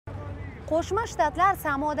Qo'shma Shtatlar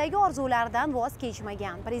samodagi orzularidan voz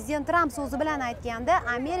kechmagan. Prezident Tramp so'zi bilan aytganda,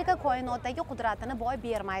 Amerika koinotdagi qudratini boy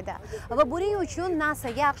bermaydi va buning uchun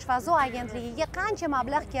NASAga AQSh Fazoviy agentligiga qancha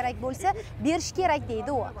mablag' kerak bo'lsa, berish kerak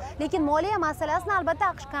deydi u. Lekin moliya masalasini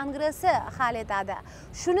albatta AQSh Kongressi hal etadi.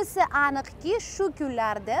 Shunisi aniqki, shu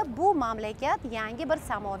kunlarda bu mamlakat yangi bir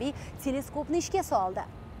samoviy teleskopni ishga soldi.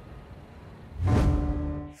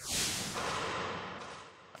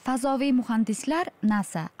 Fazoviy muhandislar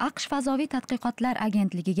NASA AQSh Fazoviy tadqiqotlar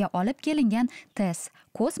agentligiga olib kelingan TESS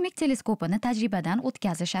kosmik teleskopini tajribadan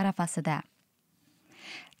o'tkazish arafasida.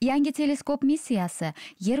 Yangi teleskop missiyasi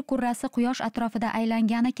Yer kurrasi Quyosh atrofida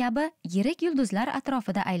aylangani kabi yirik yulduzlar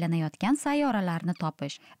atrofida aylanayotgan sayyoralarni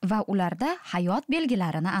topish va ularda hayot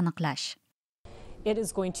belgilarini aniqlash.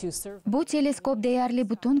 Bu teleskop deyarli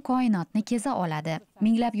butun koinotni keza oladi.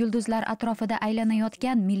 Minglab yulduzlar atrofida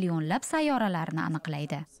aylanayotgan millionlab sayyoralarni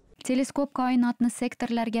aniqlaydi. Teleskop koinotni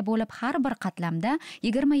sektorlarga bo'lib har bir qatlamda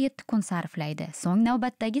 27 kun sarflaydi. So'ng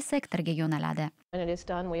navbatdagi sektorga yo'naladi.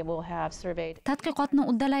 Tadqiqotni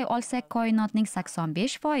uddalay olsak, koinotning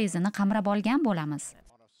 85%ni qamrab olgan bo'lamiz.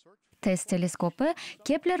 TESS teleskopi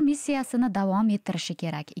Kepler missiyasini davom ettirishi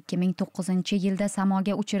kerak. 2009-yilda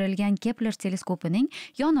samoga uchirilgan Kepler teleskopining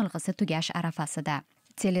yonilg'isi tugash arafasida.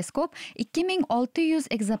 Teleskop 2600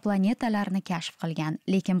 egzoplanetalarni kashf qilgan,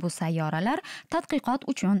 lekin bu sayyoralar tadqiqot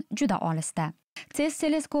uchun juda olisda. TESS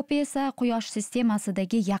teleskopi esa Quyosh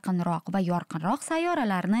sistemasidagi yaqinroq va yorqinroq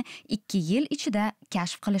sayyoralarni 2 yil ichida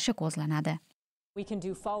kashf qilishi ko'zlanadi.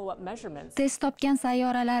 TESS topgan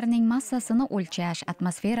sayyoralarning massasini o'lchash,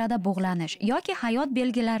 atmosferada bug'lanish yoki hayot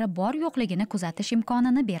belgilari bor yo'qligini kuzatish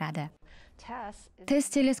imkonini beradi. TESS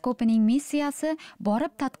teleskopining missiyasi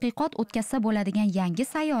borib tadqiqot o'tkazsa bo'ladigan yangi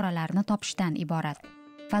sayyoralarni topishdan iborat.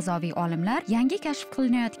 Fazoviy olimlar yangi kashf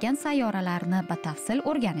qilinayotgan sayyoralarni batafsil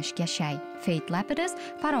o'rganishga shay. Faith Lapidus,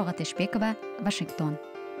 Farog'at Eshbekova, Washington.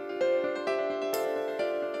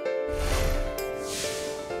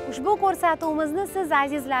 Ushbu ko'rsatuvimizni siz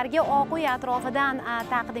azizlarga Oq uy atrofidan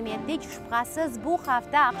taqdim etdik. Shubhasiz bu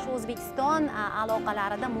hafta AQSh O'zbekiston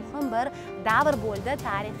aloqalarida muhim bir davr bo'ldi.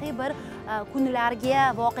 Tarixiy bir kunlarga,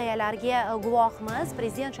 voqealarga guvohmiz.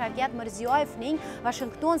 Prezident Shavkat Mirziyoyevning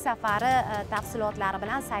Washington safari tafsilotlari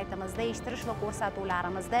bilan saytimizda, eshittirish va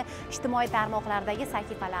ko'rsatuvlarimizda, ijtimoiy tarmoqlardagi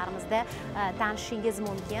sahifalarimizda tanishishingiz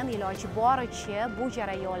mumkin. Iloji boricha bu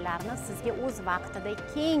jarayonlarni sizga o'z vaqtida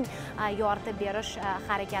keng yoritib berish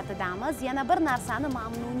harakatidamiz. Yana bir narsani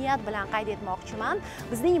mamnuniyat bilan qayd etmoqchiman.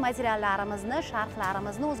 Bizning materiallarimizni,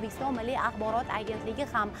 sharhlarimizni O'zbekiston Milliy axborot agentligi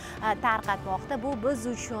ham tarqatmoqda. Bu biz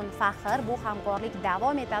uchun faxr, bu hamkorlik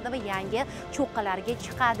davom etadi va yangi cho'qqalarga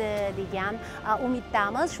chiqadi degan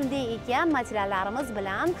umiddamiz. Shunday ekan, materiallarimiz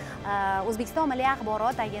bilan O'zbekiston Milliy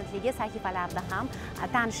axborot agentligi sahifalarida ham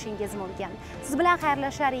tanishishingiz mumkin. Siz bilan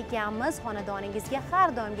xayrlashar ekanmiz. Xonadoningizga har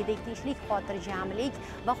doimgidek tinchlik, xotirjamlik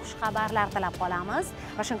va xushxabarlar tilab qolamiz.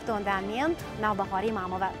 Washingtondan men Navbahor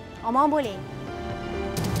Imamova. Omon bo'ling.